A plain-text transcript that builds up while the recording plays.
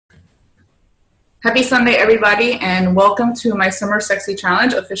Happy Sunday, everybody, and welcome to my Summer Sexy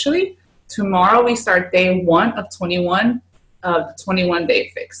Challenge officially. Tomorrow we start day 1 of 21 of the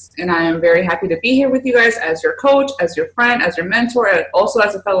 21-day fix. And I am very happy to be here with you guys as your coach, as your friend, as your mentor, and also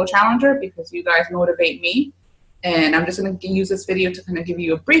as a fellow challenger because you guys motivate me. And I'm just going to use this video to kind of give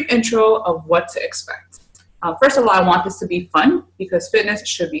you a brief intro of what to expect. First of all, I want this to be fun because fitness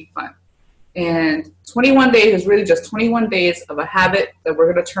should be fun. And 21 days is really just 21 days of a habit that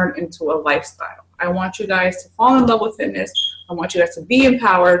we're going to turn into a lifestyle. I want you guys to fall in love with fitness. I want you guys to be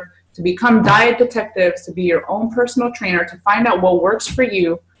empowered, to become diet detectives, to be your own personal trainer, to find out what works for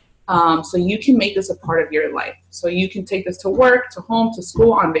you so you can make this a part of your life. So you can take this to work, to home, to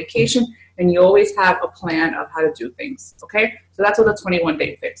school, on vacation, and you always have a plan of how to do things, okay? So that's what the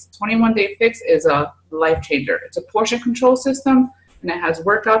 21-day fix. 21-day fix is a life changer. It's a portion control system, and it has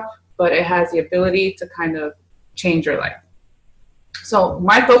workout, but it has the ability to kind of change your life. So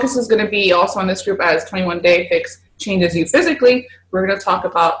my focus is going to be also on this group as 21-day fix changes you physically. We're going to talk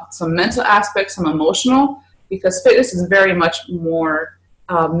about some mental aspects, some emotional, because fitness is very much more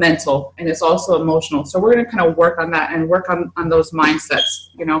mental and it's also emotional. So we're going to kind of work on that and work on those mindsets,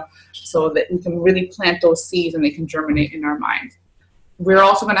 you know, so that we can really plant those seeds and they can germinate in our mind. We're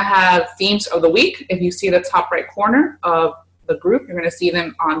also going to have themes of the week. If you see the top right corner of the group, you're going to see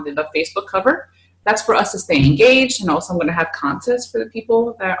them on the Facebook cover. That's for us to stay engaged, and also I'm going to have contests for the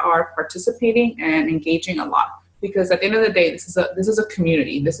people that are participating and engaging a lot. Because at the end of the day, this is a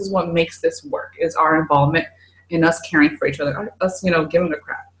community. This is what makes this work, is our involvement in us caring for each other, us, you know, giving a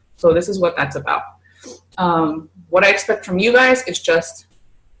crap. So this is what that's about. What I expect from you guys is just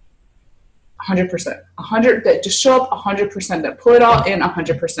 100%. Just show up 100%. That pull it all in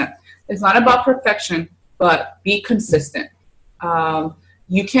 100%. It's not about perfection, but be consistent.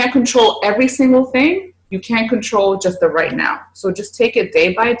 You can't control every single thing. You can't control just the right now. So just take it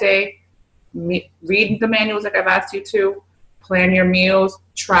day by day. Read the manuals like I've asked you to. Plan your meals.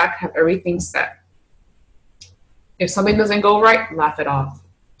 Track. Have everything set. If something doesn't go right, laugh it off.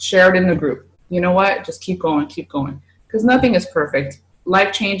 Share it in the group. You know what? Just keep going. Keep going. Because nothing is perfect.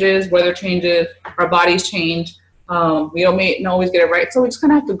 Life changes. Weather changes. Our bodies change. We don't always get it right. So we just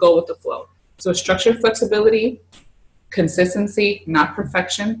kind of have to go with the flow. So structured flexibility. Consistency, not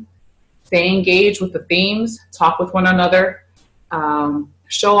perfection. Stay engaged with the themes. Talk with one another.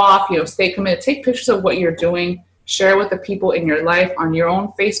 Show off, you know, stay committed. Take pictures of what you're doing. Share with the people in your life on your own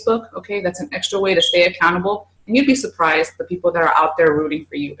Facebook. Okay, that's an extra way to stay accountable. And you'd be surprised the people that are out there rooting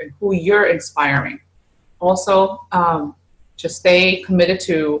for you and who you're inspiring. Also, just stay committed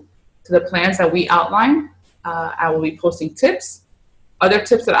to the plans that we outline. I will be posting tips. Other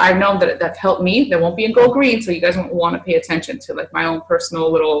tips that I know that helped me, that won't be in Go Green, so you guys won't want to pay attention to, like my own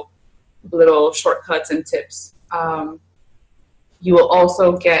personal little shortcuts and tips. You will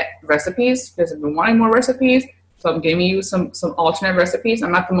also get recipes, because I've been wanting more recipes, so I'm giving you some alternate recipes.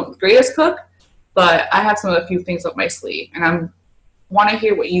 I'm not the greatest cook, but I have a few things up my sleeve, and I want to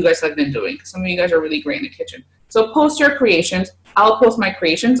hear what you guys have been doing, because some of you guys are really great in the kitchen. So post your creations. I'll post my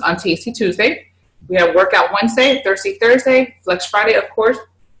creations on Tasty Tuesday. We have Workout Wednesday, Thirsty Thursday, Flex Friday, of course.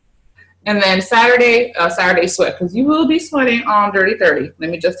 And then Saturday sweat, because you will be sweating on Dirty 30, let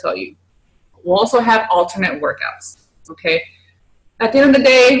me just tell you. We'll also have alternate workouts, okay? At the end of the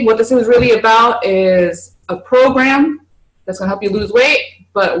day, what this is really about is a program that's going to help you lose weight,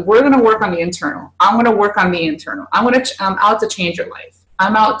 but we're going to work on the internal. I'm going to work on the internal. I'm out to change your life.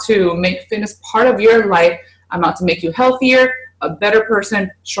 I'm out to make fitness part of your life. I'm out to make you healthier, a better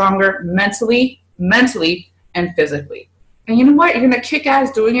person, stronger mentally and physically. And you know what? You're going to kick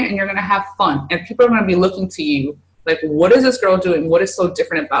ass doing it, and you're going to have fun. And people are going to be looking to you like, what is this girl doing? What is so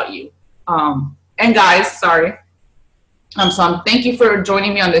different about you? And guys, sorry. So thank you for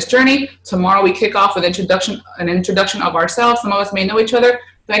joining me on this journey. Tomorrow we kick off with an introduction of ourselves. Some of us may know each other.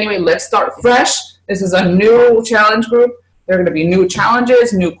 But anyway, let's start fresh. This is a new challenge group. There are going to be new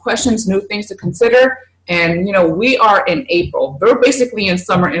challenges, new questions, new things to consider. And, you know, we are in April. We're basically in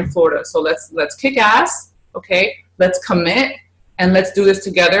summer in Florida. So let's kick ass, okay? Let's commit, and let's do this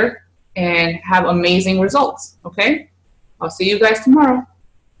together and have amazing results, okay? I'll see you guys tomorrow.